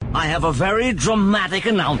I have a very dramatic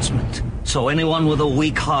announcement. So anyone with a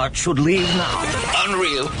weak heart should leave now.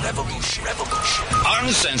 Unreal. Revolution. Revolution.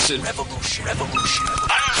 Uncensored. Revolution. Revolution.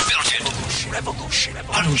 Unfiltered. Revolution. Revolution.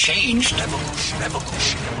 Unchanged. Revolution.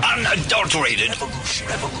 Revolution. Unadulterated. Revolution.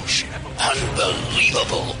 Revolution.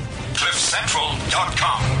 Unbelievable.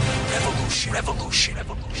 CliffCentral.com. Revolution. Revolution.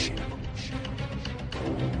 Revolution.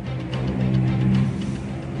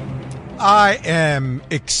 I am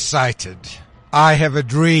excited. I have a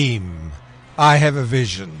dream. I have a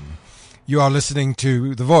vision. You are listening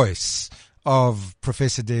to the voice of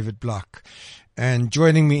Professor David Block. And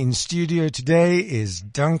joining me in studio today is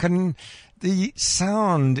Duncan, the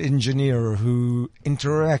sound engineer who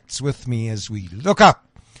interacts with me as we look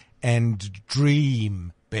up and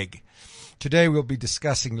dream big. Today we'll be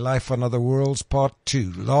discussing Life on Other Worlds Part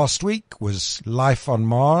 2. Last week was Life on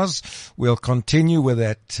Mars. We'll continue with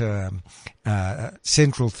that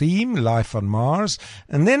central theme, Life on Mars.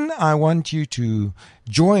 And then I want you to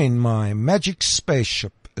join my magic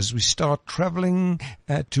spaceship as we start traveling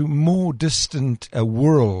to more distant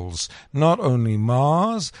worlds, not only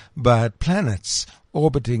Mars, but planets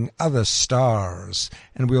orbiting other stars.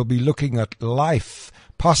 And we'll be looking at life,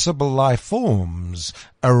 possible life forms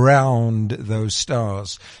around those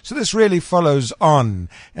stars. So this really follows on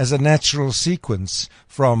as a natural sequence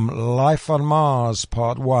from Life on Mars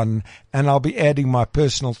Part 1, and I'll be adding my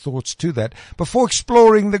personal thoughts to that before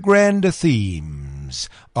exploring the grander themes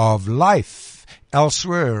of life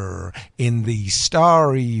elsewhere in the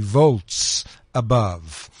starry vaults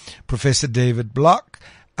above. Professor David Block.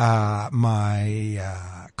 My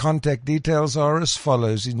contact details are as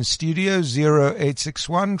follows. In studio,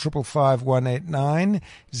 0861 555 189,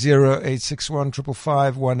 0861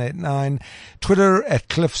 555 189, Twitter at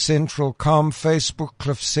CliffCentral.com, Facebook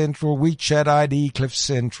Cliff Central, WeChat ID Cliff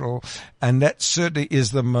Central, and that certainly is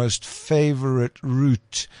the most favorite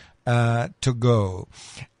route to go.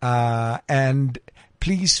 And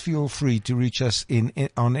please feel free to reach us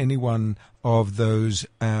on any one of those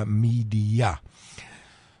media.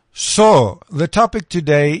 So, the topic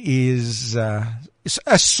today is a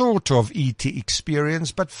sort of ET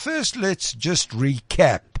experience, but first let's just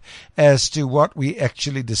recap as to what we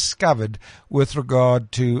actually discovered with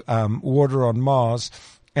regard to water on Mars.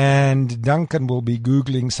 And Duncan will be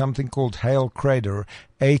Googling something called Hale Crater,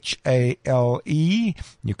 Hale. You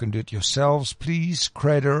can do it yourselves, please.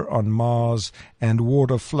 Crater on Mars and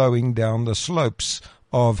water flowing down the slopes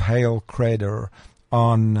of Hale Crater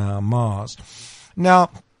on Mars. Now,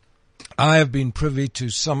 I have been privy to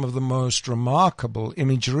some of the most remarkable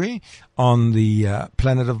imagery on the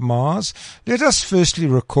planet of Mars. Let us firstly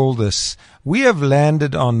recall this. We have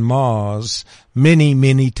landed on Mars many,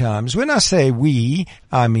 many times. When I say we,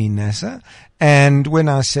 I mean NASA. And when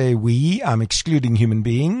I say we, I'm excluding human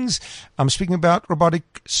beings. I'm speaking about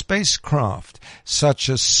robotic spacecraft, such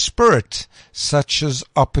as Spirit, such as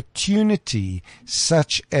Opportunity,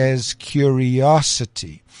 such as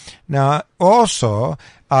Curiosity. Now, also,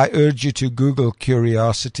 I urge you to Google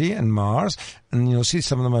Curiosity and Mars, and you'll see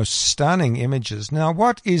some of the most stunning images. Now,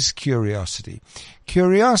 what is Curiosity?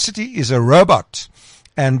 Curiosity is a robot,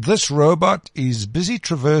 and this robot is busy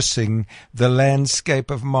traversing the landscape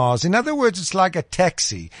of Mars. In other words, it's like a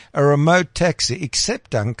taxi, a remote taxi, except,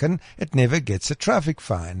 Duncan, it never gets a traffic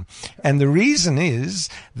fine. And the reason is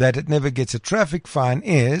that it never gets a traffic fine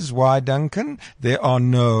is, why, Duncan? There are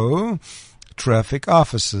no traffic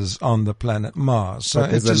officers on the planet Mars. So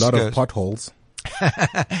there's a lot of potholes.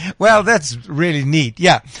 Well, that's really neat.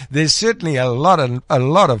 Yeah, there's certainly a lot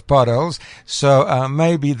of potholes. So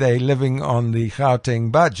maybe they're living on the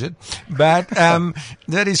Gauteng budget, but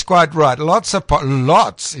that is quite right. Lots of potholes,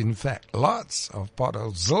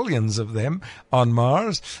 zillions of them on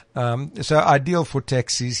Mars. So ideal for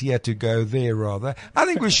taxis here to go there. Rather, I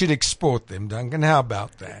think we should export them, Duncan. How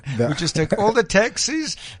about that? We just take all the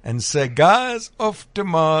taxis and say, guys, off to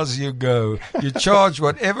Mars you go. You charge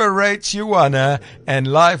whatever rates you wanna, and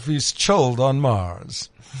life is chilled on Mars.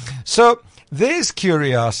 So there's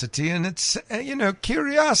Curiosity, and it's,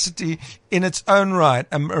 Curiosity in its own right,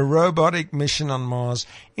 a robotic mission on Mars,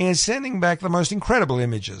 is sending back the most incredible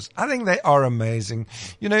images. I think they are amazing.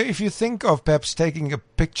 If you think of perhaps taking a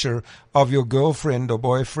picture of your girlfriend or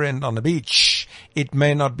boyfriend on the beach, it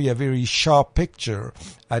may not be a very sharp picture.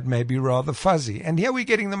 It may be rather fuzzy. And here we're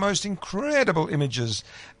getting the most incredible images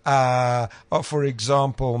of, for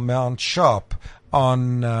example, Mount Sharp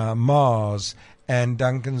on Mars. And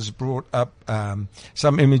Duncan's brought up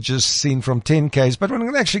some images seen from 10Ks, but we're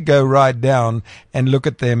going to actually go right down and look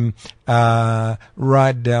at them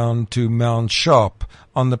right down to Mount Sharp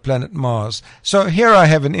on the planet Mars. So here I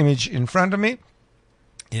have an image in front of me.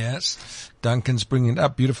 Yes, Duncan's bringing it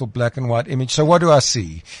up, beautiful black and white image. So what do I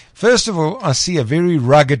see? First of all, I see a very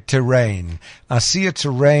rugged terrain. I see a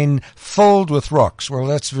terrain filled with rocks. Well,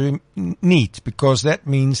 that's very neat because that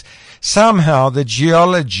means somehow the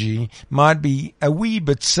geology might be a wee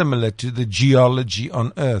bit similar to the geology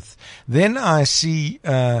on Earth. Then I see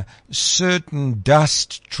certain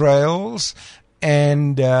dust trails.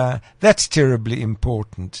 And that's terribly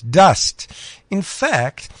important. Dust. In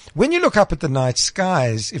fact, when you look up at the night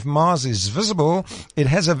skies, if Mars is visible, it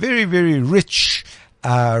has a very, very rich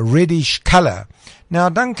reddish color. Now,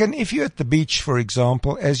 Duncan, if you're at the beach, for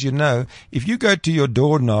example, as you know, if you go to your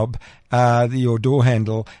doorknob, your door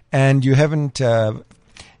handle, and you haven't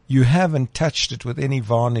touched it with any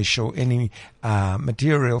varnish or any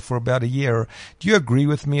material for about a year, do you agree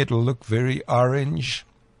with me? It'll look very orange.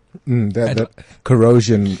 That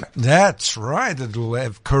corrosion. That's right. It'll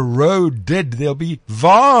have corroded. There'll be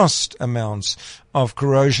vast amounts of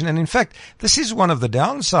corrosion. And in fact, this is one of the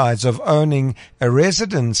downsides of owning a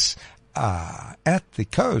residence at the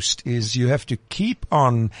coast is you have to keep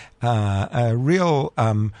on a real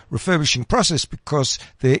refurbishing process because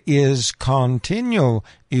there is continual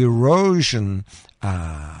erosion,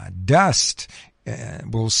 dust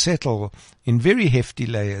will settle in very hefty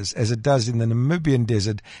layers, as it does in the Namibian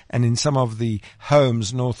desert and in some of the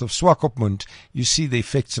homes north of Swakopmund. You see the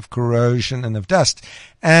effects of corrosion and of dust.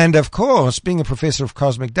 And of course, being a professor of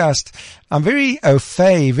cosmic dust, I'm very au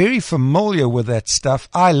fait, very familiar with that stuff.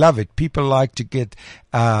 I love it. People like to get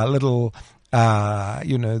little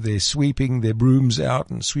they're sweeping their brooms out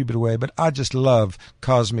and sweep it away, but I just love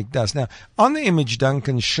cosmic dust. Now, on the image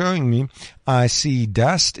Duncan's showing me, I see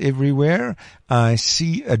dust everywhere. I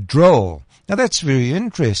see a drill. Now, that's very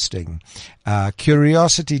interesting.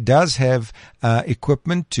 Curiosity does have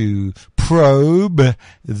equipment to probe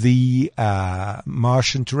the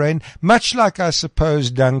Martian terrain, much like, I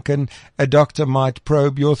suppose, Duncan, a doctor might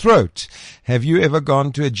probe your throat. Have you ever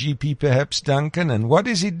gone to a GP, perhaps, Duncan? And what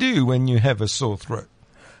does he do when you have a sore throat?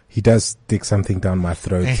 He does stick something down my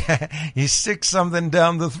throat. He sticks something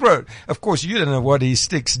down the throat. Of course, you don't know what he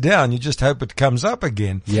sticks down. You just hope it comes up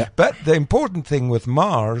again. Yeah. But the important thing with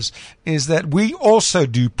Mars is that we also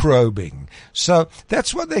do probing. So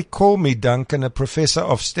that's what they call me, Duncan, a professor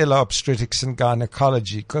of stellar obstetrics and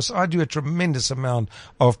gynecology, because I do a tremendous amount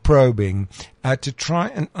of probing to try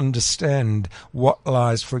and understand what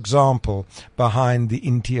lies, for example, behind the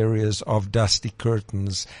interiors of dusty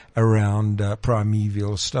curtains around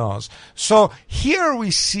primeval stars. So here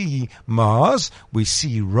we see Mars, we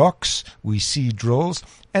see rocks, we see drills,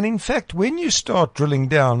 and in fact, when you start drilling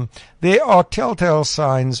down, there are telltale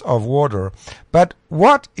signs of water. But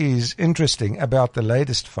what is interesting about the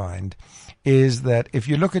latest find is that if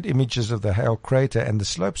you look at images of the Hale crater and the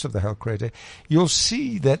slopes of the Hale crater, you'll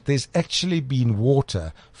see that there's actually been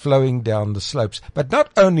water flowing down the slopes, but not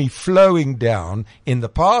only flowing down in the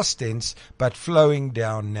past tense, but flowing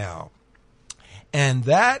down now. And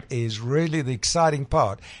that is really the exciting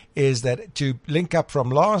part, is that to link up from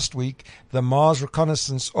last week, the Mars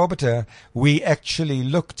Reconnaissance Orbiter, we actually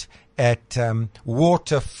looked at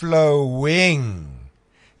water flowing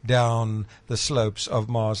down the slopes of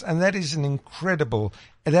Mars. And that is an incredible,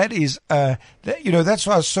 that's why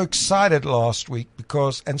I was so excited last week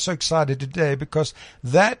and so excited today, because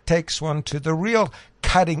that takes one to the real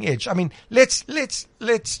cutting edge. I mean, let's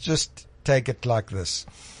just take it like this.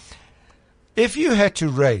 If you had to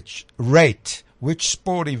rate which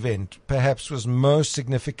sport event perhaps was most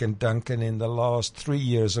significant, Duncan, in the last 3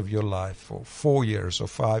 years of your life, or 4 years, or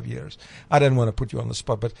 5 years, I don't want to put you on the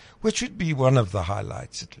spot, but which would be one of the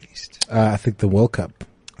highlights at least? I think the World Cup.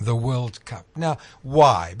 The World Cup. Now,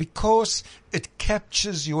 why? Because it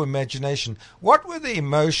captures your imagination. What were the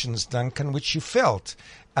emotions, Duncan, which you felt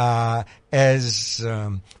as,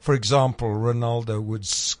 for example, Ronaldo would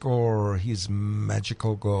score his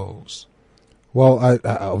magical goals? Well,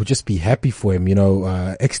 I would just be happy for him,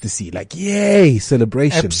 ecstasy, like, yay,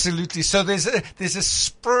 celebration. Absolutely. So there's a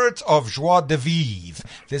spirit of joie de vivre.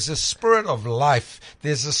 There's a spirit of life.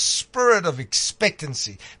 There's a spirit of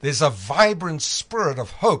expectancy. There's a vibrant spirit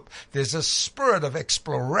of hope. There's a spirit of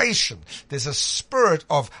exploration. There's a spirit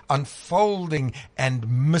of unfolding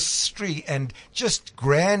and mystery and just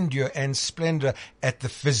grandeur and splendor at the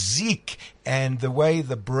physique and the way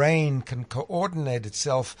the brain can coordinate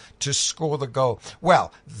itself to score the goal.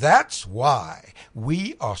 Well, that's why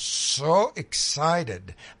we are so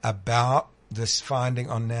excited about this finding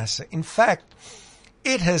on NASA. In fact,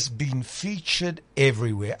 it has been featured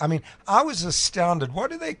everywhere. I mean, I was astounded. What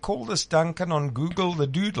do they call this, Duncan, on Google? The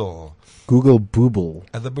Doodle. Google Booble.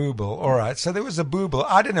 The Booble. All right. So there was a Booble.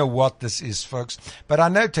 I don't know what this is, folks, but I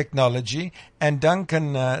know technology, and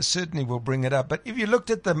Duncan certainly will bring it up. But if you looked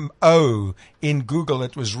at the O in Google,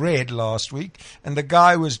 it was red last week, and the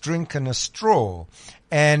guy was drinking a straw.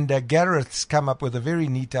 And Gareth's come up with a very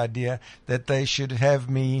neat idea that they should have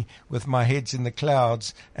me with my heads in the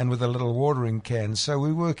clouds and with a little watering can. So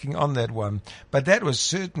we're working on that one. But that was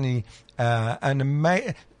certainly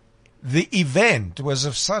the event was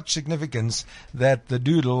of such significance that the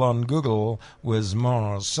doodle on Google was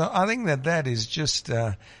Mars. So I think that is just,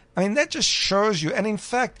 that just shows you. And in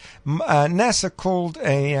fact, NASA called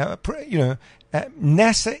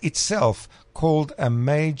NASA itself called a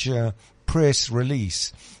major press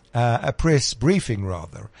release, a press briefing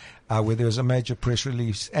rather, where there was a major press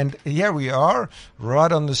release. And here we are, right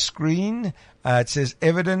on the screen. It says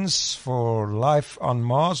evidence for life on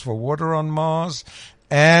Mars, for water on Mars.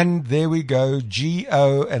 And there we go,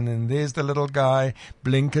 G-O, and then there's the little guy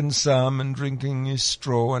blinking some and drinking his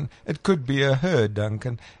straw. And it could be a herd,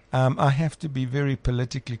 Duncan. I have to be very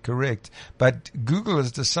politically correct, but Google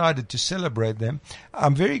has decided to celebrate them.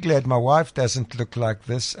 I'm very glad my wife doesn't look like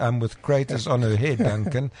this, with craters on her head,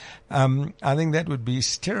 Duncan. I think that would be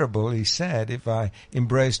terribly sad if I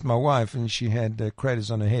embraced my wife and she had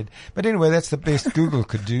craters on her head. But anyway, that's the best Google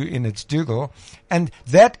could do in its Dougal. And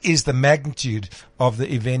that is the magnitude of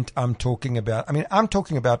the event I'm talking about. I mean, I'm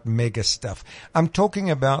talking about mega stuff. I'm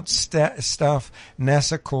talking about stuff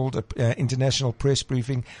NASA called International Press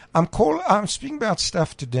Briefing. I'm speaking about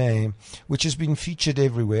stuff today which has been featured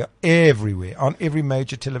everywhere, on every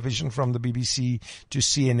major television from the BBC to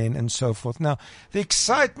CNN and so forth. Now, the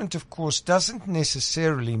excitement, of course, doesn't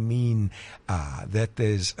necessarily mean that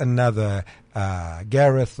there's another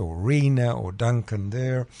Gareth or Rena or Duncan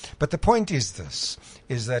there. But the point is this,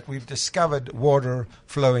 is that we've discovered water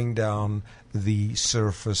flowing down the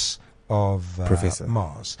surface of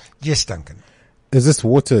Mars. Yes, Duncan. Is this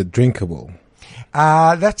water drinkable?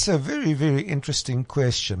 That's a very, very interesting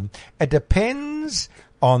question. It depends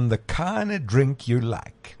on the kind of drink you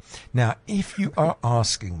like. Now, if you are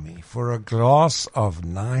asking me for a glass of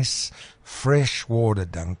nice, fresh water,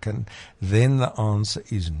 Duncan, then the answer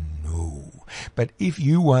is no. But if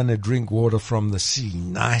you want to drink water from the sea,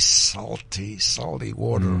 nice, salty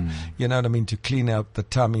water, you know what I mean, to clean out the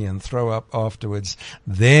tummy and throw up afterwards,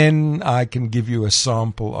 then I can give you a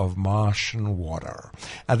sample of Martian water.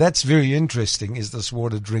 That's very interesting. Is this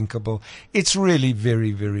water drinkable? It's really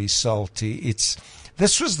very, very salty.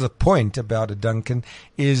 This was the point about it, Duncan,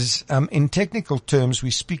 is in technical terms we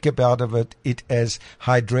speak about it as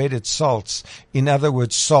hydrated salts. In other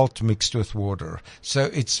words, salt mixed with water. So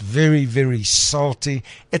it's very, very salty.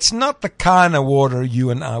 It's not the kind of water you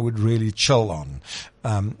and I would really chill on.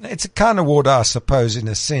 It's a kind of water, I suppose, in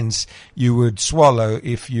a sense, you would swallow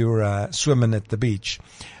if you're swimming at the beach.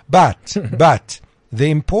 But the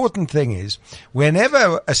important thing is,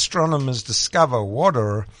 whenever astronomers discover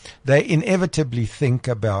water, they inevitably think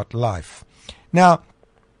about life. Now,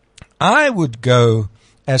 I would go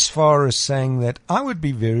as far as saying that I would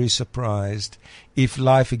be very surprised if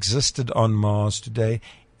life existed on Mars today.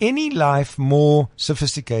 Any life more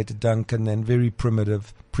sophisticated, Duncan, than very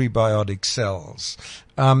primitive prebiotic cells.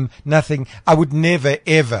 Nothing. I would never,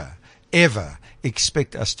 ever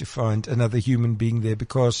expect us to find another human being there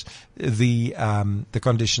because the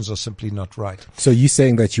conditions are simply not right. So you're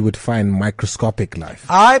saying that you would find microscopic life?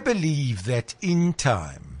 I believe that in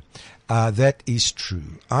time, that is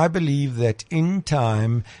true. I believe that in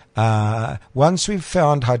time, once we've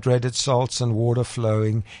found hydrated salts and water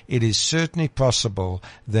flowing, it is certainly possible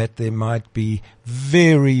that there might be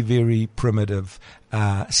very, very primitive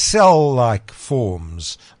cell-like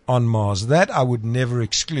forms on Mars. That I would never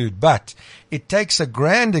exclude. But it takes a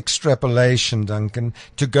grand extrapolation, Duncan,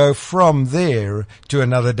 to go from there to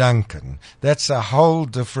another Duncan. That's a whole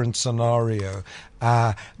different scenario.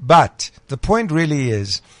 But the point really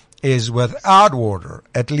is without water,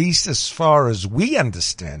 at least as far as we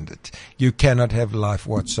understand it, you cannot have life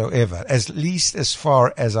whatsoever. At least as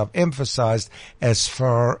far as I've emphasized, as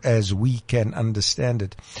far as we can understand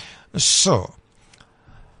it. So,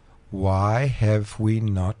 why have we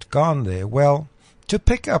not gone there? Well, to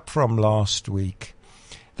pick up from last week,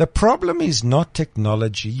 the problem is not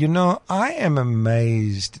technology. You know, I am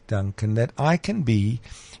amazed, Duncan, that I can be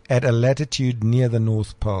at a latitude near the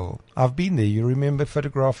North Pole. I've been there. You remember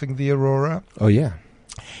photographing the aurora? Oh, yeah.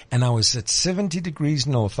 And I was at 70 degrees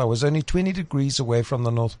north. I was only 20 degrees away from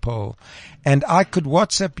the North Pole. And I could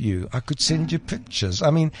WhatsApp you. I could send you pictures.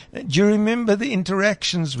 I mean, do you remember the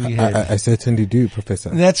interactions we had? I certainly do, Professor.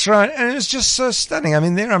 That's right. And it was just so stunning. I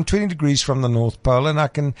mean, there I'm 20 degrees from the North Pole, and I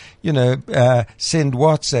can, send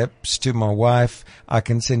WhatsApps to my wife. I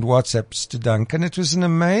can send WhatsApps to Duncan. It was an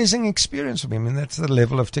amazing experience for me. I mean, that's the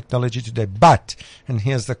level of technology today. But, and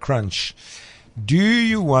here's the crunch. Do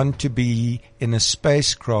you want to be in a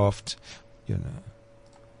spacecraft,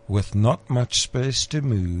 with not much space to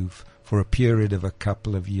move for a period of a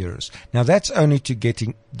couple of years? Now that's only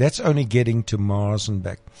getting to Mars and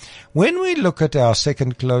back. When we look at our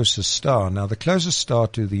second closest star, now the closest star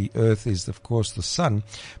to the Earth is of course the Sun,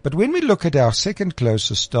 but when we look at our second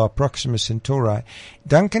closest star, Proxima Centauri,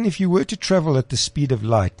 Duncan, if you were to travel at the speed of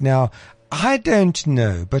light, now I don't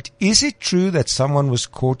know, but is it true that someone was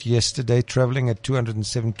caught yesterday traveling at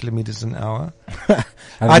 207 kilometers an hour?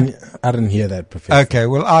 I didn't hear that, Professor. Okay,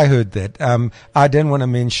 well, I heard that. I don't want to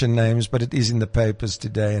mention names, but it is in the papers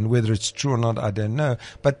today, and whether it's true or not, I don't know.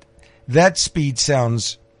 But that speed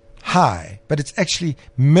sounds high, but it's actually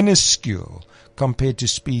minuscule compared to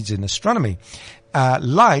speeds in astronomy.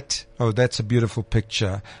 Light, that's a beautiful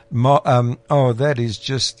picture. Well,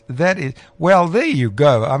 there you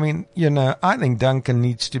go. I mean, I think Duncan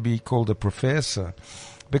needs to be called a professor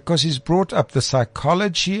because he's brought up the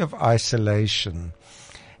psychology of isolation,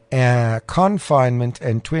 confinement,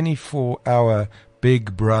 and 24-hour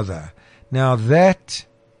Big Brother. Now that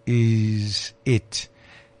is it.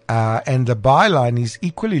 And the byline is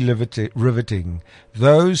equally riveting.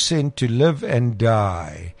 Those sent to live and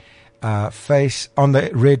die face on the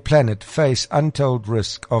red planet face untold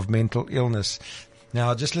risk of mental illness.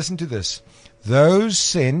 Now just listen to this. Those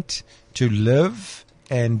sent to live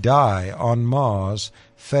and die on Mars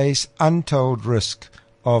face untold risk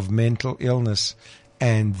of mental illness.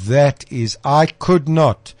 And that is, I could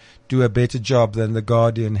not do a better job than The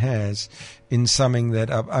Guardian has in summing that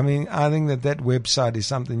up. I mean, I think that website is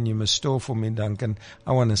something you must store for me, Duncan.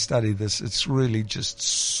 I want to study this. It's really just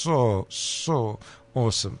so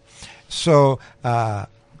awesome. So,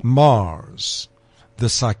 Mars, the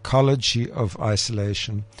psychology of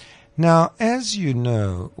isolation. Now, as you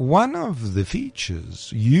know, one of the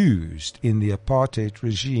features used in the apartheid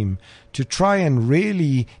regime to try and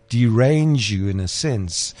really derange you, in a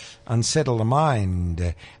sense, unsettle the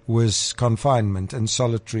mind, was confinement and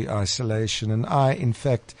solitary isolation. And I, in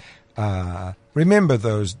fact, remember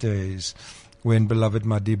those days when beloved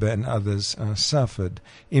Madiba and others suffered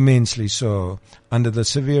immensely so under the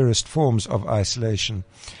severest forms of isolation.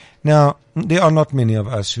 Now, there are not many of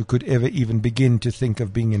us who could ever even begin to think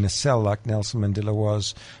of being in a cell like Nelson Mandela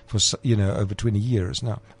was for, over 20 years.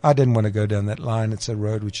 Now, I didn't want to go down that line. It's a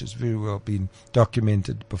road which has very well been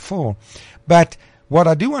documented before. But what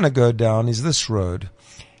I do want to go down is this road: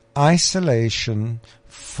 isolation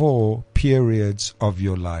for periods of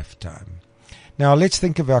your lifetime. Now, let's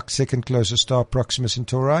think of our second closest star, Proxima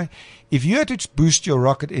Centauri. If you had to boost your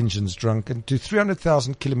rocket engines, Duncan, to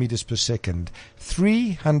 300,000 kilometers per second,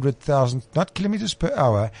 300,000, not kilometers per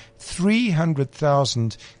hour,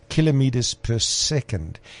 300,000 kilometers per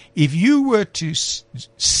second. If you were to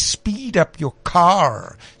speed up your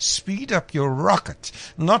car, speed up your rocket,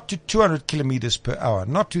 not to 200 kilometers per hour,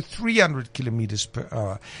 not to 300 kilometers per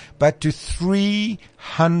hour, but to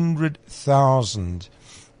 300,000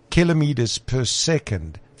 kilometers per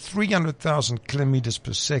second, 300,000 kilometers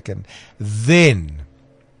per second, then,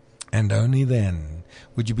 and only then,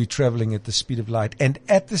 would you be traveling at the speed of light. And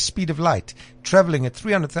at the speed of light, traveling at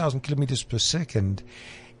 300,000 kilometers per second,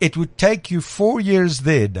 it would take you 4 years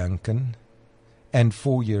there, Duncan, and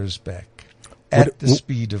 4 years back at the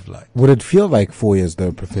speed of light. Would it feel like 4 years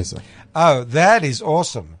though, Professor? Oh, that is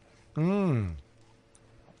awesome.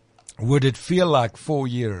 Would it feel like 4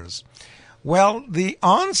 years? Well, the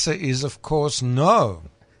answer is, of course, no.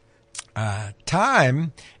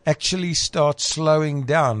 Time actually starts slowing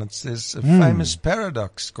down. There's a famous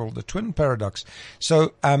paradox called the twin paradox.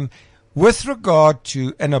 So, with regard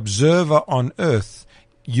to an observer on Earth,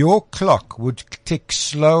 your clock would tick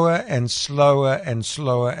slower and slower and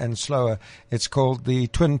slower and slower. It's called the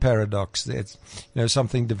twin paradox. It's,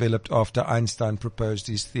 something developed after Einstein proposed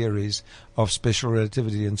his theories of special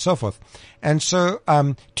relativity and so forth. And so,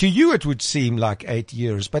 to you it would seem like 8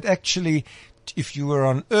 years, but actually, if you were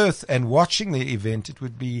on Earth and watching the event, it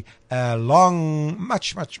would be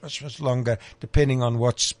much longer, depending on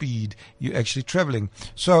what speed you're actually traveling.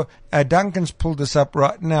 So Duncan's pulled this up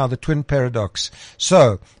right now, the twin paradox.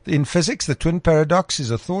 So, in physics, the twin paradox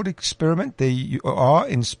is a thought experiment. There you are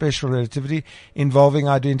in special relativity involving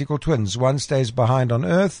identical twins. One stays behind on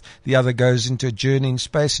Earth, the other goes into a journey in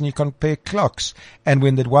space, and you compare clocks. And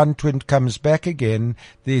when the one twin comes back again,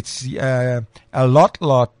 it's a lot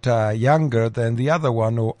younger than the other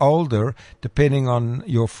one, or older, depending on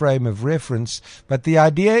your frame of reference. But the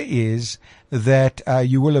idea is that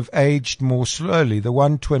you will have aged more slowly. The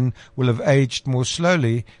one twin will have aged more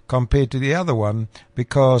slowly compared to the other one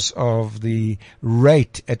because of the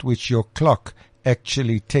rate at which your clock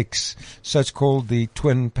actually ticks. So it's called the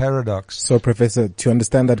twin paradox. So, Professor, to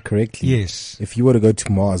understand that correctly, yes, if you were to go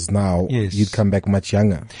to Mars now, yes, you'd come back much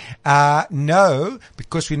younger. No,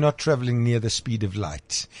 because we're not traveling near the speed of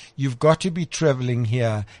light. You've got to be traveling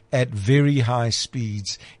here at very high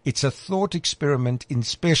speeds. It's a thought experiment in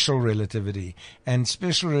special relativity. And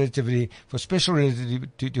special relativity, for special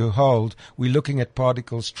relativity to hold, we're looking at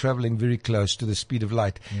particles traveling very close to the speed of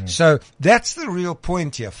light. So that's the real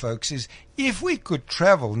point here, folks, is if we could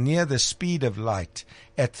travel near the speed of light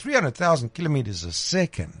at 300,000 kilometers a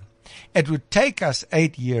second, it would take us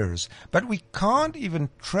 8 years, but we can't even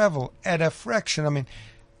travel at a fraction. I mean,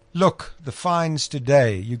 look, the fines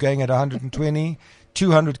today, you're going at 120,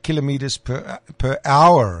 200 kilometers per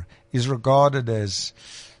hour is regarded as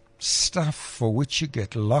stuff for which you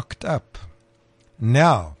get locked up.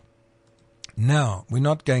 Now, we're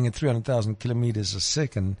not going at 300,000 kilometers a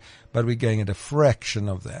second, but we're going at a fraction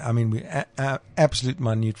of that. I mean, we're absolute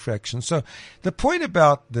minute fraction. So the point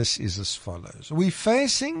about this is as follows. We're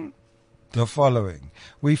facing the following.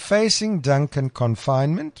 We're facing Duncan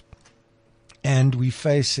confinement, and we're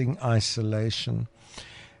facing isolation.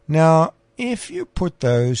 Now, if you put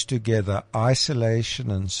those together,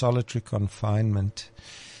 isolation and solitary confinement,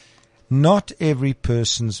 not every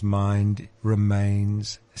person's mind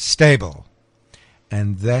remains stable.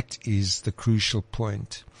 And that is the crucial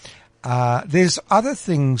point. There's other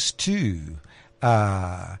things too.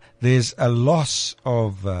 There's a loss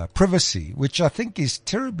of privacy, which I think is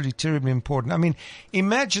terribly, terribly important. I mean,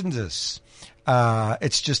 imagine this.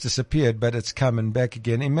 It's just disappeared, but it's coming back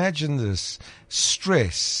again. Imagine this.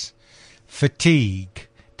 Stress, fatigue,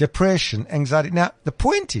 depression, anxiety. Now, the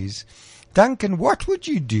point is, Duncan, what would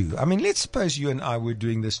you do? I mean, let's suppose you and I were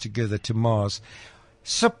doing this together to Mars.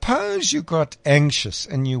 Suppose you got anxious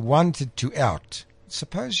and you wanted to out.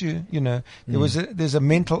 Suppose there's a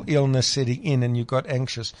mental illness setting in and you got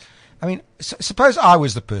anxious. I mean, suppose I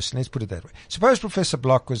was the person, let's put it that way. Suppose Professor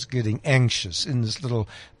Block was getting anxious in this little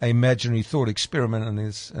imaginary thought experiment and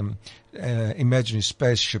this imaginary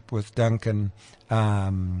spaceship with Duncan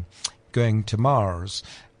going to Mars.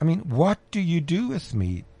 I mean, what do you do with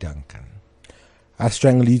me, Duncan? I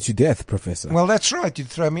strangle you to death, Professor. Well, that's right. You'd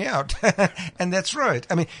throw me out. And that's right.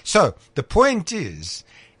 I mean, so the point is,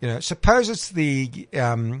 suppose it's the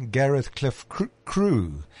Gareth Cliff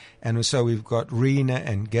crew. And so we've got Rena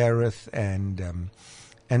and Gareth and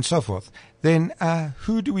so forth. Then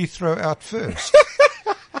who do we throw out first?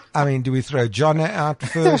 I mean, do we throw Jonna out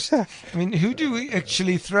first? I mean, who do we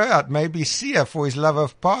actually throw out? Maybe Sia for his love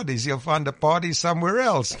of parties. He'll find a party somewhere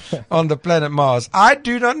else on the planet Mars. I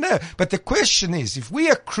do not know. But the question is, if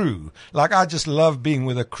we are crew, like I just love being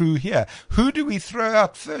with a crew here, who do we throw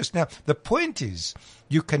out first? Now, the point is,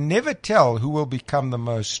 you can never tell who will become the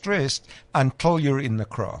most stressed until you're in the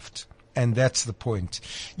craft. And that's the point.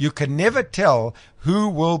 You can never tell who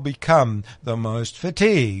will become the most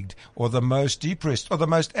fatigued or the most depressed or the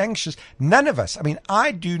most anxious. None of us. I mean,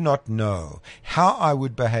 I do not know how I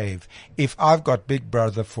would behave if I've got Big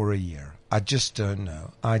Brother for a year. I just don't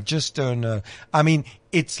know. I mean,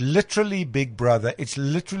 it's literally Big Brother. It's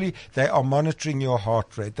literally, they are monitoring your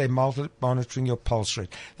heart rate. They're monitoring your pulse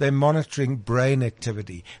rate. They're monitoring brain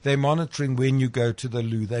activity. They're monitoring when you go to the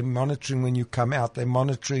loo. They're monitoring when you come out. They're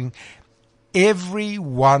monitoring every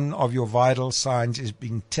one of your vital signs is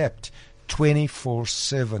being tapped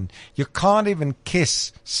 24/7. You can't even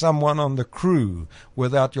kiss someone on the crew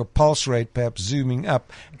without your pulse rate perhaps zooming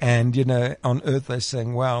up. And, on Earth they're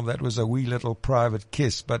saying, wow, that was a wee little private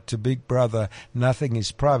kiss. But to Big Brother, nothing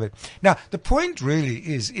is private. Now, the point really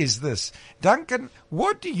is this. Duncan,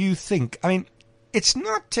 what do you think? I mean, it's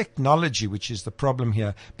not technology which is the problem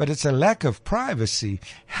here, but it's a lack of privacy.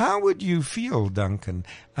 How would you feel, Duncan,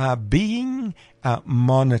 being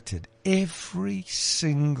monitored every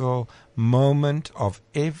single moment of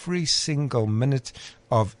every single minute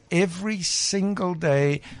of every single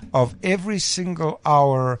day, of every single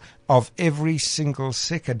hour, of every single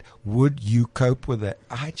second? Would you cope with that?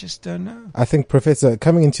 I just don't know. I think, Professor,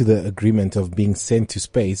 coming into the agreement of being sent to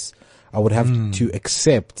space, I would have to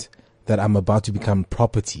accept that I'm about to become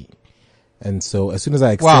property. And so as soon as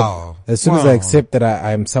I accept, Wow. as I accept that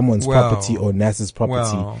I am someone's Wow. property or NASA's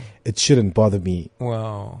property, Wow. it shouldn't bother me.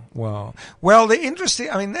 Wow. Well, the interesting,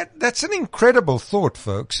 I mean, that's an incredible thought,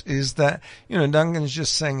 folks, is that, Duncan's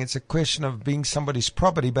just saying it's a question of being somebody's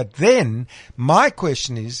property. But then my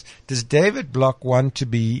question is, does David Block want to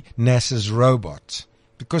be NASA's robot?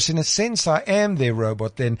 Because in a sense, I am their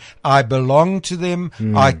robot. Then I belong to them.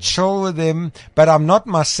 I chill with them, but I'm not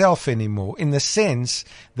myself anymore in the sense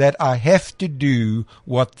that I have to do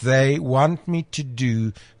what they want me to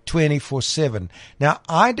do 24/7. Now,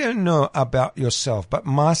 I don't know about yourself, but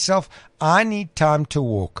myself, I need time to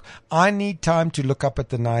walk. I need time to look up at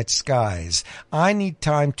the night skies. I need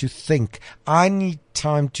time to think. I need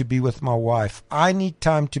time to be with my wife. I need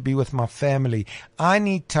time to be with my family. I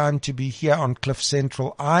need time to be here on Cliff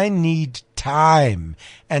Central. I need time.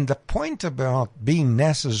 And the point about being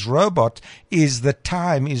NASA's robot is the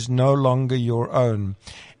time is no longer your own.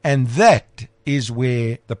 And that is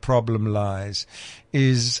where the problem lies,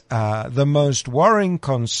 is the most worrying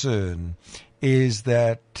concern is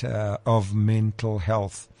that of mental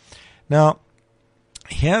health. Now,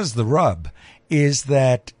 here's the rub, is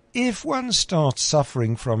that if one starts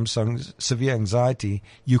suffering from some severe anxiety,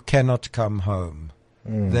 you cannot come home.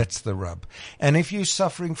 That's the rub. And if you're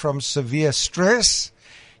suffering from severe stress,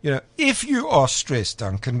 if you are stressed,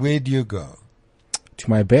 Duncan, where do you go? To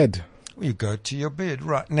my bed. You go to your bed.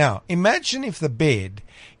 Right. Now, imagine if the bed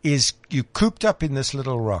is you cooped up in this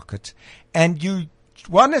little rocket and you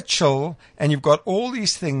want to chill and you've got all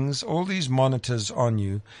these things, all these monitors on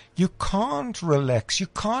you. You can't relax. You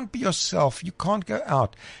can't be yourself. You can't go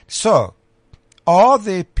out. So, are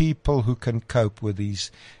there people who can cope with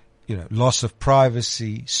these, loss of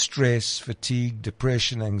privacy, stress, fatigue,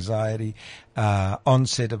 depression, anxiety,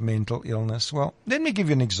 onset of mental illness? Well, let me give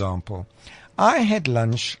you an example. I had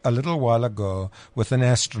lunch a little while ago with an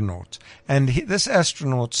astronaut, and this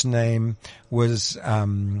astronaut's name was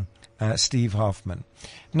Steve Hoffman.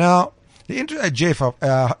 Now,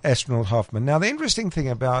 astronaut Hoffman. Now, the interesting thing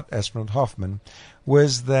about astronaut Hoffman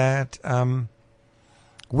was that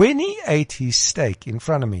when he ate his steak in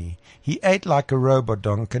front of me, he ate like a robot,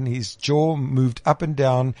 Duncan. His jaw moved up and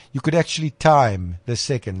down. You could actually time the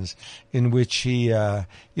seconds in which he, you know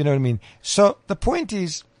what I mean? So the point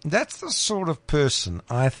is, that's the sort of person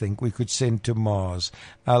I think we could send to Mars,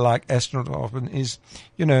 like astronaut Hoffman is,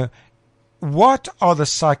 what are the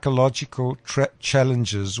psychological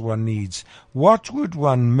challenges one needs? What would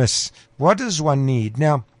one miss? What does one need?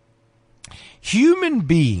 Now, human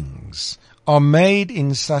beings are made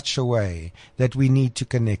in such a way that we need to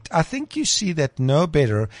connect. I think you see that no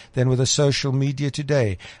better than with the social media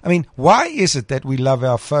today. I mean, why is it that we love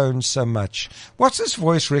our phones so much? What's this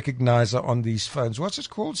voice recognizer on these phones? What's it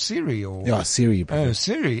called? Siri or? Yeah, Siri. Bro. Oh,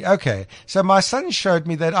 Siri. Okay. So my son showed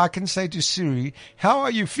me that I can say to Siri, how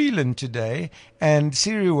are you feeling today? And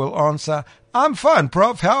Siri will answer, I'm fine,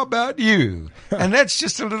 Prof. How about you? And that's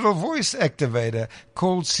just a little voice activator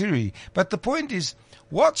called Siri. But the point is,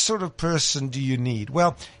 what sort of person do you need?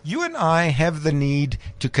 Well, you and I have the need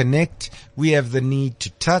to connect. We have the need to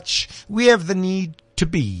touch. We have the need to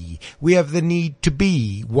be. We have the need to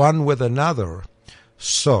be one with another.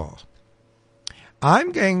 So,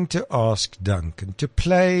 I'm going to ask Duncan to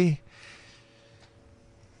play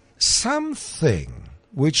something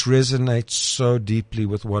which resonates so deeply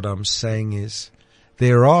with what I'm saying is,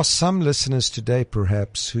 there are some listeners today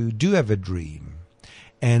perhaps who do have a dream.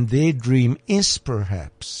 And their dream is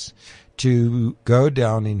perhaps to go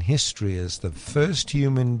down in history as the first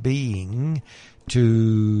human being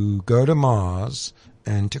to go to Mars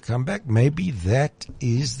and to come back. Maybe that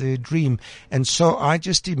is their dream. And so I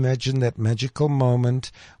just imagine that magical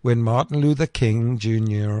moment when Martin Luther King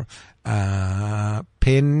Jr.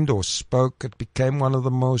 Penned or spoke. It became one of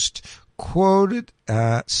the most quoted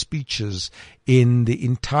speeches in the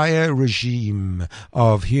entire regime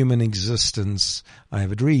of human existence. I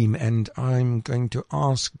have a dream, and I'm going to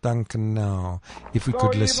ask Duncan now if we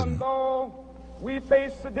could listen. Even though we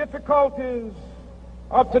face the difficulties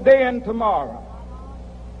of today and tomorrow,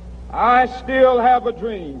 I still have a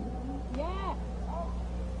dream. Yes.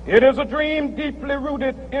 It is a dream deeply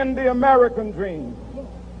rooted in the American dream.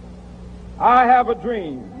 I have a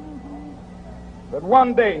dream that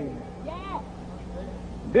one day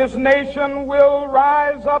this nation will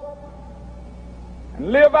rise up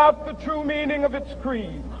and live out the true meaning of its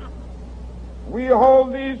creed. We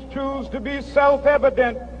hold these truths to be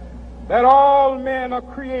self-evident, that all men are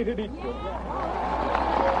created equal.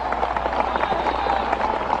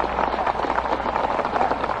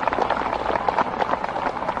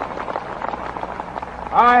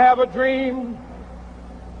 I have a dream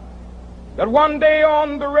that one day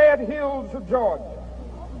on the red hills of Georgia,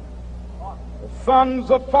 the sons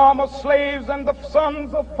of former slaves and the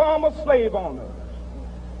sons of former slave owners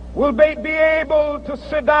will be able to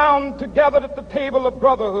sit down together at the table of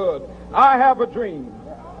brotherhood. I have a dream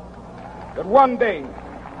that one day,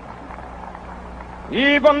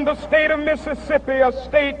 even the state of Mississippi, a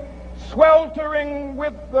state sweltering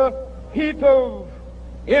with the heat of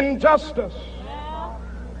injustice,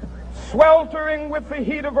 sweltering with the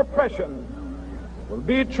heat of oppression, will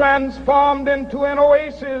be transformed into an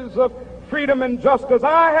oasis of freedom and justice.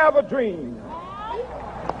 I have a dream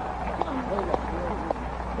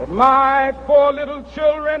that my 4 little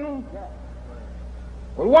children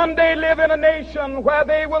will one day live in a nation where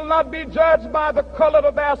they will not be judged by the color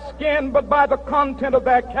of their skin, but by the content of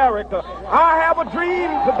their character. I have a dream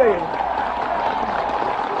today.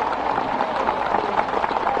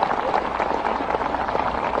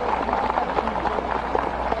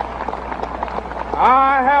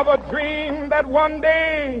 I have a dream that one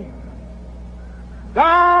day,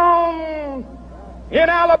 down in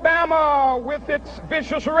Alabama, with its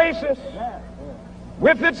vicious racists,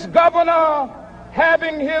 with its governor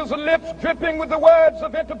having his lips dripping with the words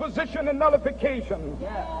of interposition and nullification,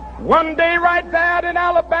 one day right there in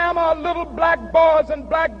Alabama, little black boys and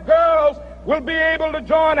black girls will be able to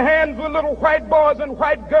join hands with little white boys and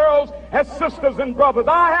white girls as sisters and brothers.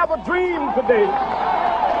 I have a dream today.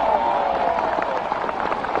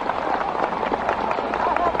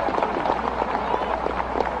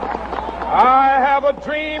 I have a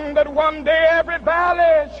dream that one day every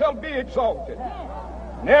valley shall be exalted,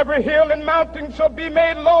 and every hill and mountain shall be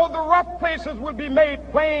made low. The rough places will be made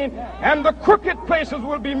plain, and the crooked places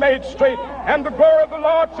will be made straight, and the glory of the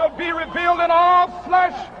Lord shall be revealed, and all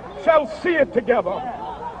flesh shall see it together.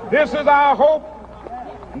 This is our hope.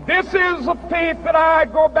 This is a faith that I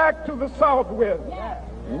go back to the South with.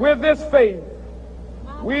 With this faith,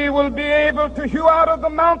 we will be able to hew out of the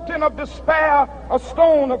mountain of despair a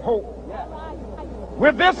stone of hope.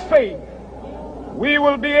 With this faith, we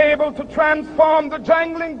will be able to transform the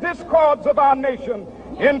jangling discords of our nation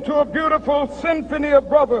into a beautiful symphony of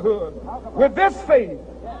brotherhood. With this faith,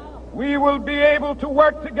 we will be able to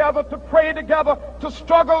work together, to pray together, to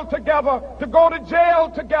struggle together, to go to jail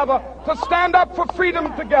together, to stand up for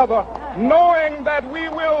freedom together, knowing that we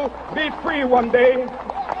will be free one day.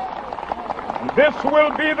 This will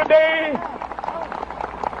be the day.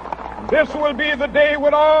 This will be the day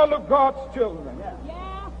when all of God's children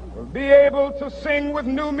will be able to sing with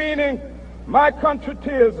new meaning, my country,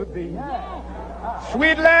 'tis of thee.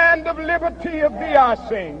 Sweet land of liberty, of thee I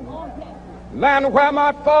sing. Land where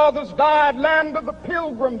my fathers died, land of the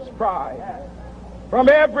pilgrim's pride. From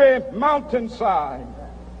every mountainside,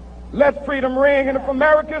 let freedom ring. And if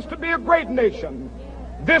America is to be a great nation,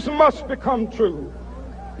 this must become true.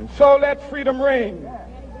 And so let freedom ring.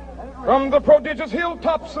 From the prodigious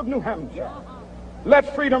hilltops of New Hampshire,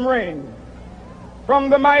 let freedom ring. From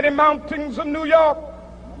the mighty mountains of New York,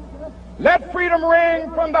 let freedom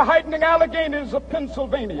ring. From the heightening Alleghenies of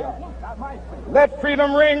Pennsylvania, let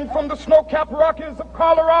freedom ring. From the snow-capped Rockies of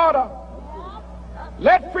Colorado,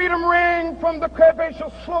 let freedom ring. From the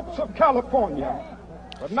curvaceous slopes of California.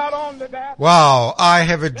 But not only that. Wow, I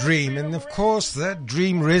have a dream. And of course, that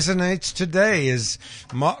dream resonates today, as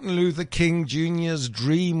Martin Luther King Jr.'s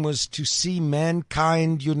dream was to see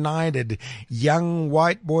mankind united. Young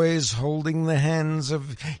white boys holding the hands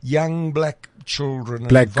of young black children.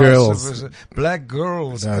 Black and vice girls. versa. Black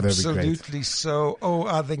girls, Oh, that'd be absolutely so. Oh,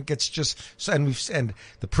 I think it's just, and and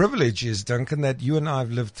the privilege is, Duncan, that you and I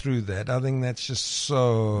have lived through that. I think that's just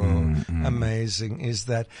so amazing, is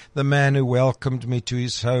that the man who welcomed me to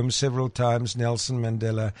his home several times, Nelson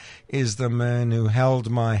Mandela, is the man who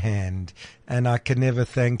held my hand. And I can never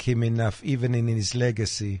thank him enough, even in his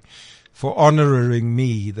legacy, for honoring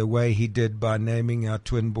me the way he did by naming our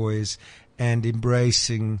twin boys and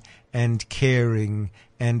embracing and caring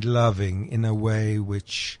and loving in a way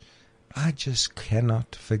which I just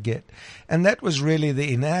cannot forget. And that was really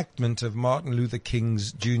the enactment of Martin Luther King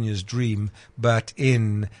Jr.'s dream, but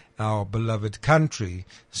in our beloved country,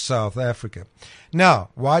 South Africa. Now,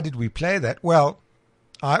 why did we play that? Well,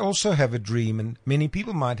 I also have a dream, and many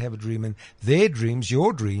people might have a dream, and their dreams,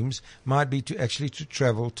 your dreams, might be to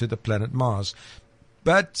travel to the planet Mars.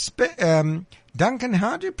 But, Duncan,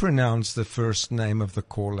 how do you pronounce the first name of the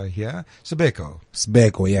caller here? Sibeko.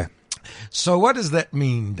 Sibeko, yeah. So what does that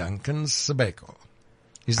mean, Duncan? Sibeko.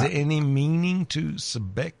 Is there any meaning to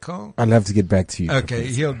Sibeko? I'll have to get back to you. Okay,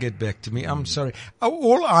 Professor. he'll get back to me. I'm sorry.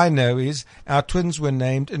 All I know is our twins were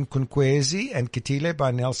named Nkunkwezi and Kitile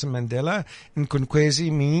by Nelson Mandela.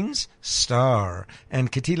 Nkunkwezi means star,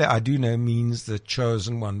 and Kitile, I do know, means the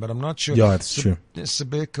chosen one, but I'm not sure. Yeah, it's true.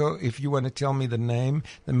 Sibeko, if you want to tell me the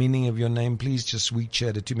meaning of your name, please just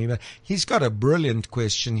WeChat it to me. But he's got a brilliant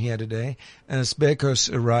question here today.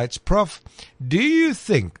 Sibeko writes, Prof, do you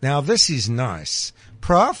think, now this is nice,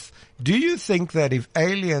 Prof, do you think that if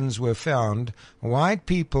aliens were found, white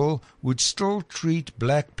people would still treat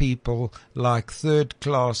black people like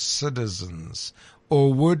third-class citizens?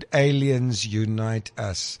 Or would aliens unite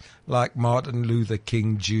us like Martin Luther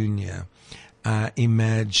King Jr.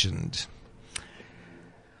 Imagined?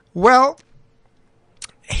 Well,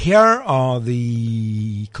 here are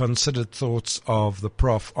the considered thoughts of the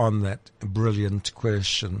Prof on that brilliant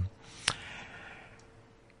question.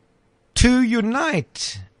 To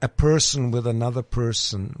unite a person with another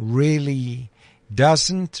person really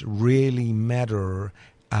doesn't really matter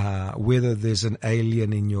whether there's an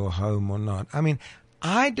alien in your home or not. I mean,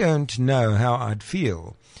 I don't know how I'd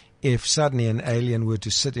feel if suddenly an alien were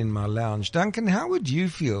to sit in my lounge. Duncan, how would you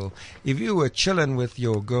feel if you were chilling with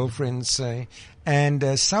your girlfriend, say,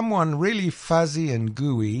 and someone really fuzzy and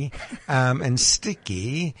gooey and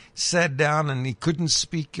sticky sat down and he couldn't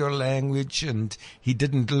speak your language and he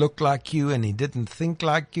didn't look like you and he didn't think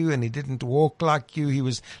like you and he didn't walk like you. He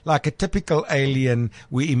was like a typical alien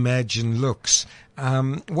we imagine looks.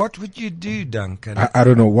 What would you do, Duncan? I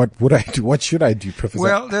don't know. What would I do? What should I do, Professor?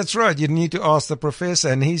 Well, that's right. You need to ask the professor,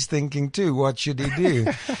 and he's thinking too, what should he do?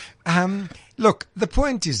 Look, the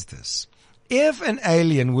point is this. If an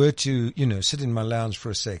alien were to, sit in my lounge for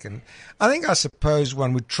a second, I suppose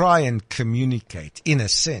one would try and communicate in a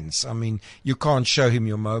sense. I mean, you can't show him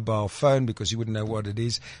your mobile phone because he wouldn't know what it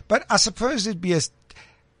is. But I suppose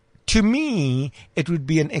to me, it would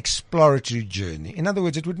be an exploratory journey. In other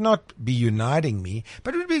words, it would not be uniting me,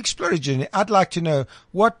 but it would be an exploratory journey. I'd like to know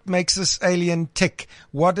what makes this alien tick.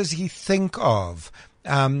 What does he think of?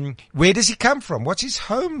 Where does he come from? What's his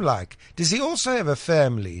home like? Does he also have a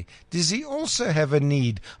family? Does he also have a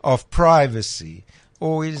need of privacy?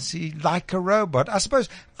 Or is he like a robot? I suppose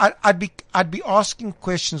I'd be asking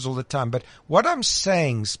questions all the time. But what I'm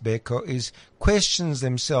saying, Sibeko, is questions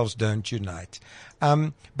themselves don't unite.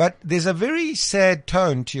 But there's a very sad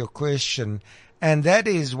tone to your question. And that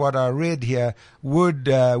is what I read here. Would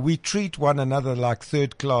we treat one another like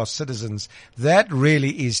third-class citizens? That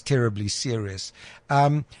really is terribly serious.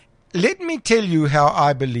 Let me tell you how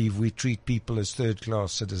I believe we treat people as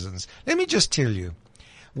third-class citizens. Let me just tell you.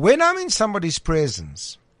 When I'm in somebody's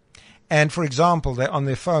presence, and for example, they're on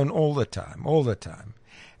their phone all the time,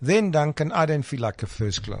 then, Duncan, I don't feel like a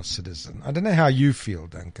first-class citizen. I don't know how you feel,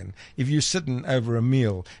 Duncan, if you're sitting over a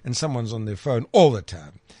meal and someone's on their phone all the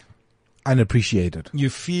time. Unappreciated.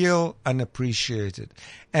 You feel unappreciated.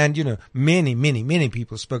 And, many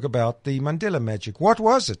people spoke about the Mandela magic. What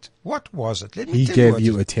was it? Let me tell you. He gave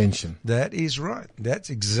you attention. That is right.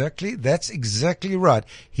 That's exactly right.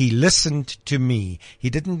 He listened to me.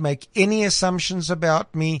 He didn't make any assumptions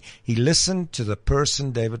about me. He listened to the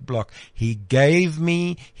person, David Block. He gave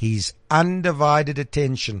me his undivided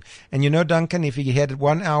attention. And Duncan, if he had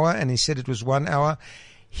 1 hour and he said it was 1 hour,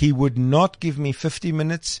 he would not give me 50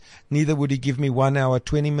 minutes, neither would he give me 1 hour,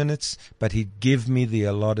 20 minutes, but he'd give me the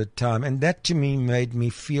allotted time. And that to me made me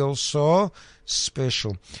feel so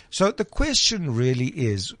special. So the question really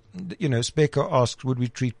is, Sibeko asked, would we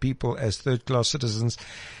treat people as third-class citizens?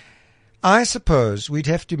 I suppose we'd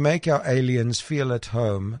have to make our aliens feel at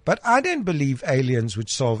home, but I don't believe aliens would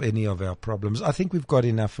solve any of our problems. I think we've got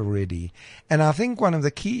enough already. And I think one of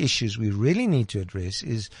the key issues we really need to address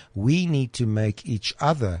is we need to make each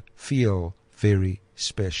other feel very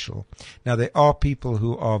special. Now, there are people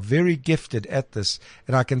who are very gifted at this,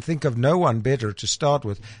 and I can think of no one better to start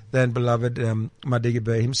with than beloved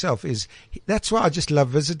Madegebe himself. That's why I just love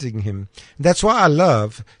visiting him. That's why I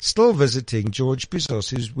love still visiting George Bizos,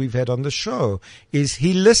 who we've had on the show, is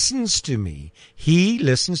he listens to me. He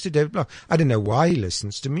listens to David Block. I don't know why he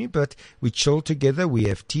listens to me, but we chill together, we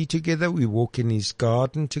have tea together, we walk in his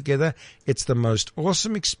garden together. It's the most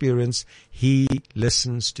awesome experience. He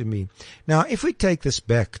listens to me. Now, if we take this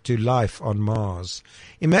back to life on Mars,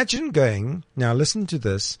 imagine going, now listen to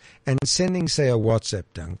this, and sending, say, a WhatsApp,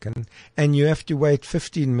 Duncan, and you have to wait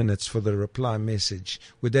 15 minutes for the reply message.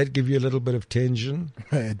 Would that give you a little bit of tension?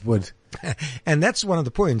 It would. And that's one of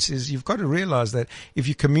the points, is you've got to realize that if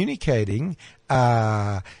you're communicating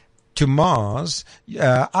to Mars,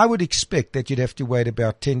 I would expect that you'd have to wait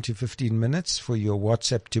about 10 to 15 minutes for your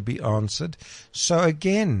WhatsApp to be answered. So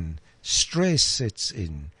again, stress sets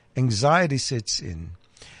in, anxiety sets in.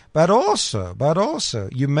 But also,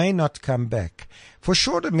 you may not come back. For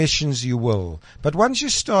shorter missions you will. But once you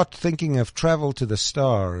start thinking of travel to the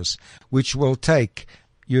stars, which will take,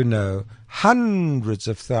 hundreds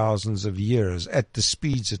of thousands of years at the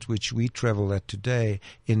speeds at which we travel at today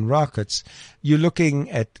in rockets, you're looking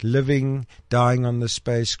at living, dying on the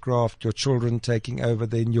spacecraft, your children taking over,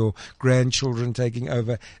 then your grandchildren taking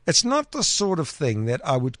over. It's not the sort of thing that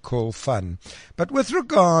I would call fun. But with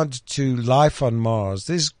regard to life on Mars,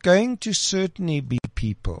 there's going to certainly be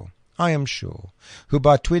people, I am sure, who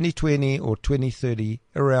by 2020 or 2030,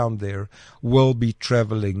 around there, will be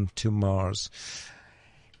traveling to Mars.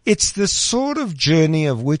 It's the sort of journey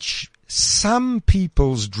of which some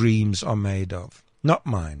people's dreams are made of, not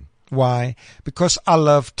mine. Why? Because I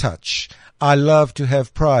love touch. I love to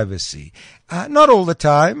have privacy. Not all the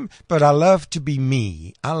time, but I love to be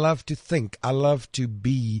me. I love to think. I love to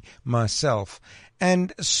be myself.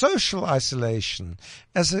 And social isolation,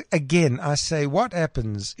 again, I say, what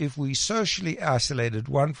happens if we socially isolated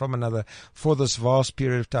one from another for this vast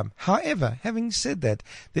period of time? However, having said that,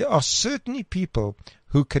 there are certainly people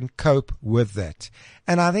who can cope with that.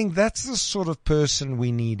 And I think that's the sort of person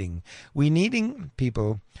we're needing. We're needing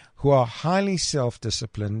people who are highly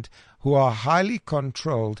self-disciplined, who are highly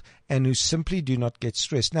controlled, and who simply do not get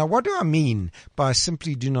stressed. Now, what do I mean by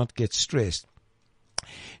simply do not get stressed?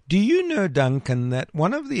 Do you know, Duncan, that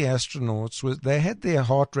one of the astronauts, they had their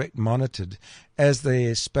heart rate monitored as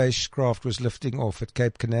their spacecraft was lifting off at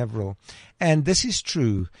Cape Canaveral? And this is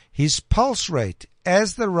true. His pulse rate,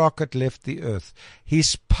 as the rocket left the Earth,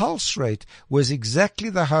 his pulse rate was exactly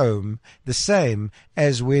the same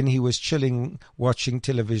as when he was chilling, watching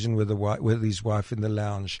television with his wife in the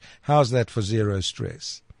lounge. How's that for zero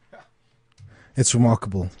stress? It's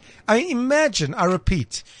remarkable. I mean, imagine, I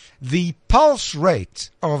repeat, the pulse rate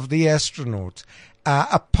of the astronaut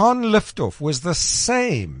upon liftoff was the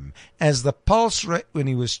same as the pulse rate when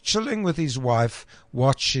he was chilling with his wife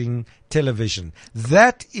watching television.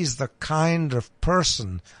 That is the kind of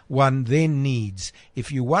person one then needs.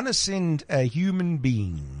 If you want to send a human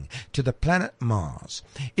being to the planet Mars,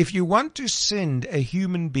 if you want to send a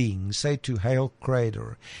human being, say, to Hale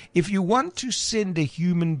Crater, if you want to send a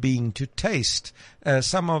human being to taste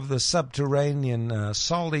some of the subterranean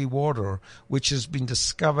salty water which has been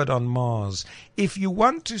discovered on Mars, if you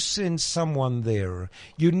want to send someone there,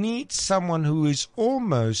 you need someone who is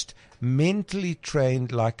almost mentally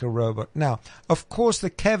trained like a robot. Now, of course, the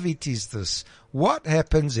caveat is this. What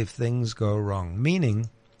happens if things go wrong? Meaning,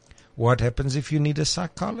 what happens if you need a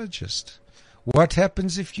psychologist? What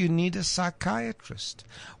happens if you need a psychiatrist?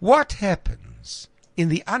 What happens in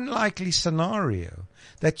the unlikely scenario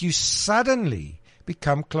that you suddenly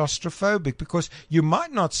become claustrophobic? Because you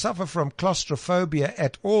might not suffer from claustrophobia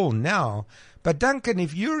at all now, but Duncan,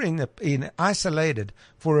 if you're in isolated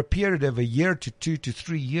for a period of a year to 2 to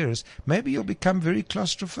 3 years, maybe you'll become very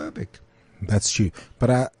claustrophobic. That's true.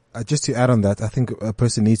 But I just to add on that, I think a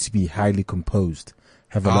person needs to be highly composed,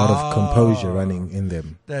 have a lot of composure running in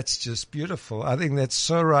them. That's just beautiful. I think that's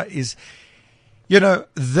so right.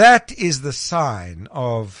 That is the sign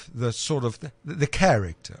of the sort of the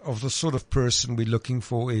character of the sort of person we're looking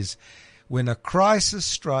for, is when a crisis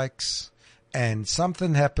strikes and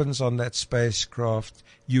something happens on that spacecraft,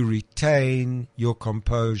 you retain your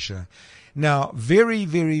composure. Now, very,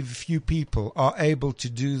 very few people are able to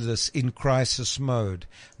do this in crisis mode.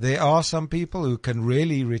 There are some people who can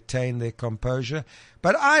really retain their composure,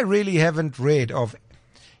 but I really haven't read of,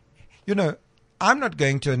 I'm not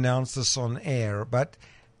going to announce this on air, but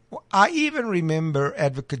I even remember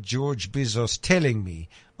Advocate George Bizos telling me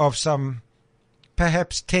of some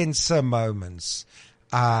perhaps tenser moments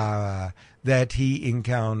that he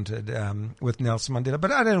encountered with Nelson Mandela.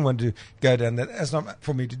 But I don't want to go down that. That's not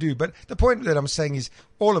for me to do. But the point that I'm saying is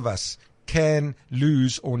all of us can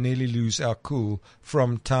lose or nearly lose our cool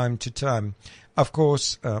from time to time. Of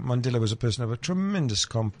course, Mandela was a person of a tremendous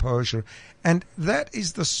composure, and that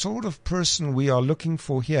is the sort of person we are looking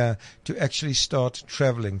for here to actually start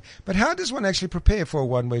traveling. But how does one actually prepare for a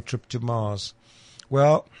one-way trip to Mars?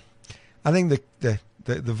 Well, I think the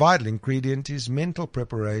vital ingredient is mental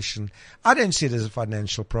preparation. I don't see it as a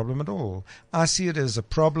financial problem at all. I see it as a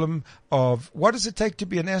problem of what does it take to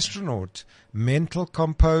be an astronaut? Mental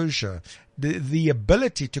composure. the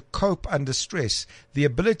ability to cope under stress, the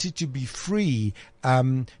ability to be free,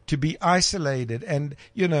 to be isolated. And,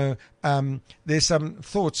 there's some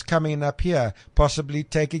thoughts coming up here, possibly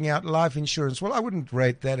taking out life insurance. Well, I wouldn't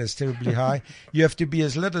rate that as terribly high. You have to be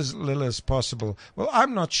as little as possible. Well,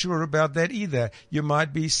 I'm not sure about that either. You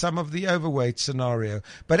might be some of the overweight scenario.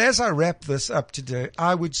 But as I wrap this up today,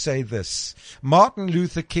 I would say this. Martin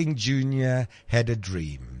Luther King Jr. had a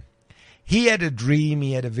dream. He had a dream,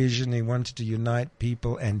 he had a vision, he wanted to unite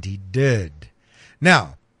people, and he did.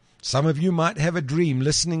 Now, some of you might have a dream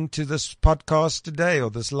listening to this podcast today or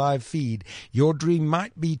this live feed. Your dream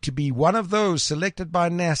might be to be one of those selected by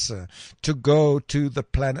NASA to go to the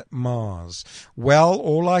planet Mars. Well,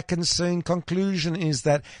 all I can say in conclusion is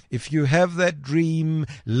that if you have that dream,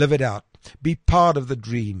 live it out. Be part of the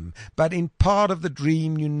dream. But in part of the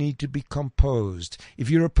dream, you need to be composed.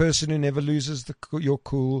 If you're a person who never loses your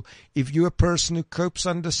cool, if you're a person who copes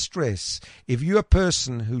under stress, if you're a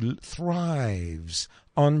person who thrives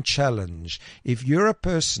on challenge, if you're a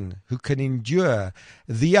person who can endure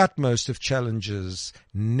the utmost of challenges,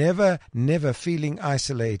 never feeling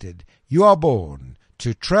isolated, you are born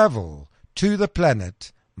to travel to the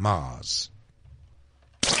planet Mars.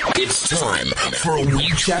 It's time for a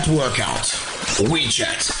WeChat workout.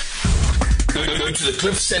 WeChat. Go to the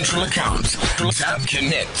Cliff Central account, tap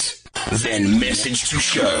connect, then message to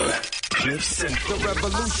show. Cliff Central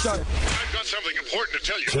Revolution. I've got something important to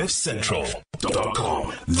tell you.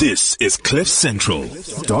 CliffCentral.com. This is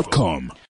CliffCentral.com.